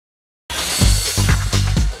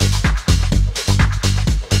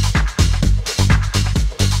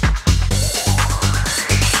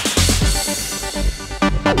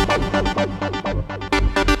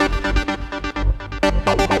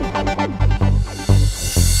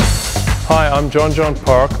Hi, I'm Jon Jon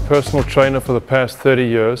Park, personal trainer for the past 30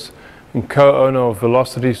 years and co-owner of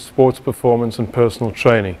Velocity Sports Performance and Personal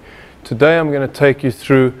Training. Today I'm going to take you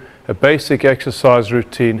through a basic exercise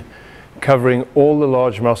routine covering all the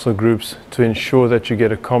large muscle groups to ensure that you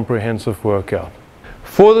get a comprehensive workout.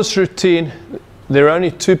 For this routine, there are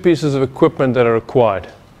only two pieces of equipment that are required.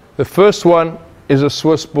 The first one is a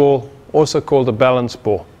Swiss ball, also called a balance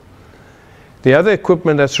ball. The other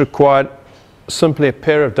equipment that's required, simply a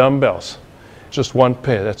pair of dumbbells. Just one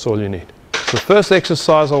pair, that's all you need. The first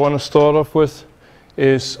exercise I want to start off with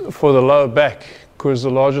is for the lower back, because the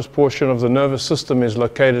largest portion of the nervous system is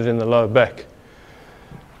located in the lower back.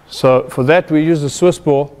 So for that we use the Swiss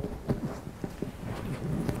ball,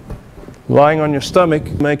 lying on your stomach,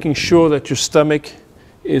 making sure that your stomach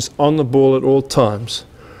is on the ball at all times,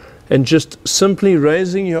 and just simply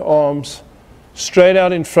raising your arms straight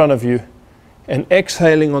out in front of you and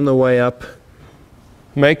exhaling on the way up,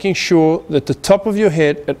 making sure that the top of your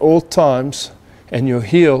head at all times and your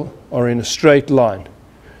heel are in a straight line.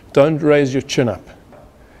 Don't raise your chin up.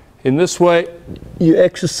 In this way you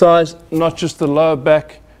exercise not just the lower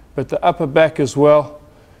back but the upper back as well,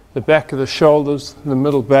 the back of the shoulders, the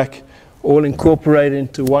middle back, all incorporated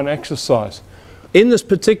into one exercise. In this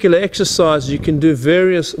particular exercise you can do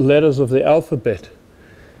various letters of the alphabet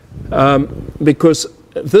because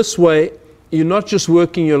this way you're not just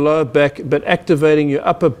working your lower back, but activating your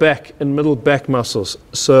upper back and middle back muscles.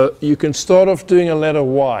 So you can start off doing a letter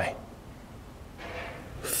Y,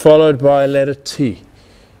 followed by a letter T,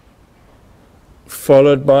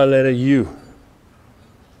 followed by a letter U,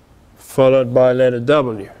 followed by a letter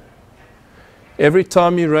W. Every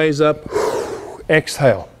time you raise up,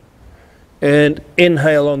 exhale, and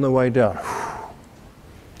inhale on the way down.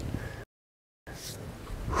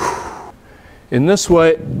 In this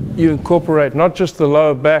way, you incorporate not just the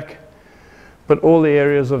lower back, but all the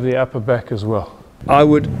areas of the upper back as well. I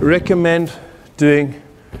would recommend doing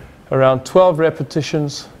around 12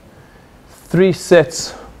 repetitions, 3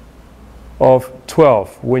 sets of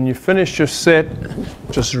 12. When you finish your set,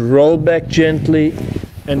 just roll back gently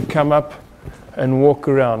and come up and walk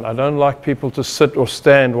around. I don't like people to sit or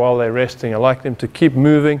stand while they're resting. I like them to keep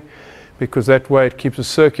moving because that way it keeps the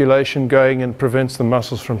circulation going and prevents the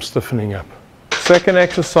muscles from stiffening up. Second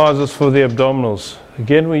exercise is for the abdominals.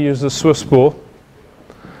 Again, we use the Swiss ball.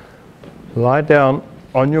 Lie down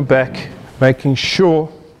on your back, making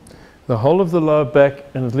sure the whole of the lower back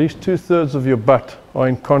and at least 2/3 of your butt are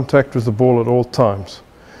in contact with the ball at all times.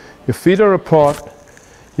 Your feet are apart,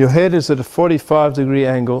 your head is at a 45-degree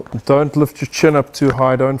angle. Don't lift your chin up too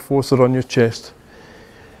high, don't force it on your chest.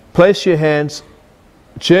 Place your hands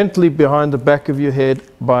gently behind the back of your head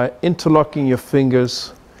by interlocking your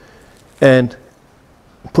fingers and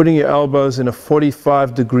putting your elbows in a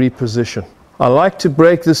 45-degree position. I like to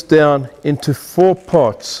break this down into 4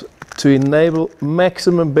 parts to enable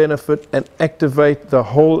maximum benefit and activate the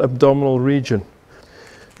whole abdominal region.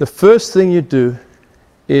 The first thing you do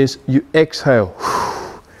is you exhale.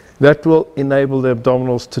 That will enable the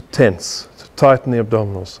abdominals to tense, to tighten the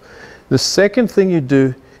abdominals. The second thing you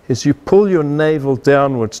do is you pull your navel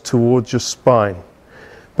downwards towards your spine.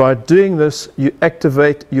 By doing this, you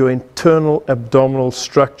activate your internal abdominal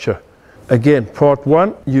structure. Again, part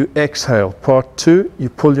 1, you exhale. Part 2, you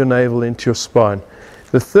pull your navel into your spine.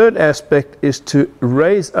 The third aspect is to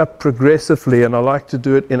raise up progressively, and I like to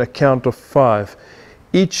do it in a count of 5.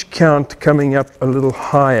 Each count coming up a little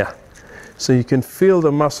higher. So you can feel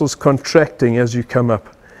the muscles contracting as you come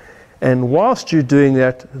up. And whilst you're doing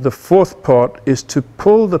that, the fourth part is to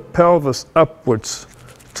pull the pelvis upwards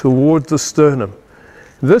towards the sternum.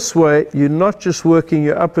 This way, you're not just working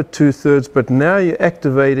your upper 2/3, but now you're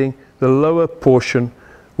activating the lower portion,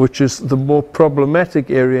 which is the more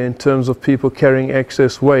problematic area in terms of people carrying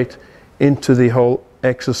excess weight into the whole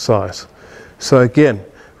exercise. So again,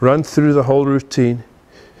 run through the whole routine.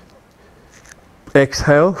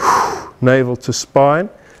 Exhale, navel to spine,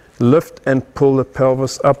 lift and pull the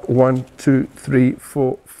pelvis up, 1, 2, 3,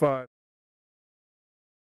 4, 5.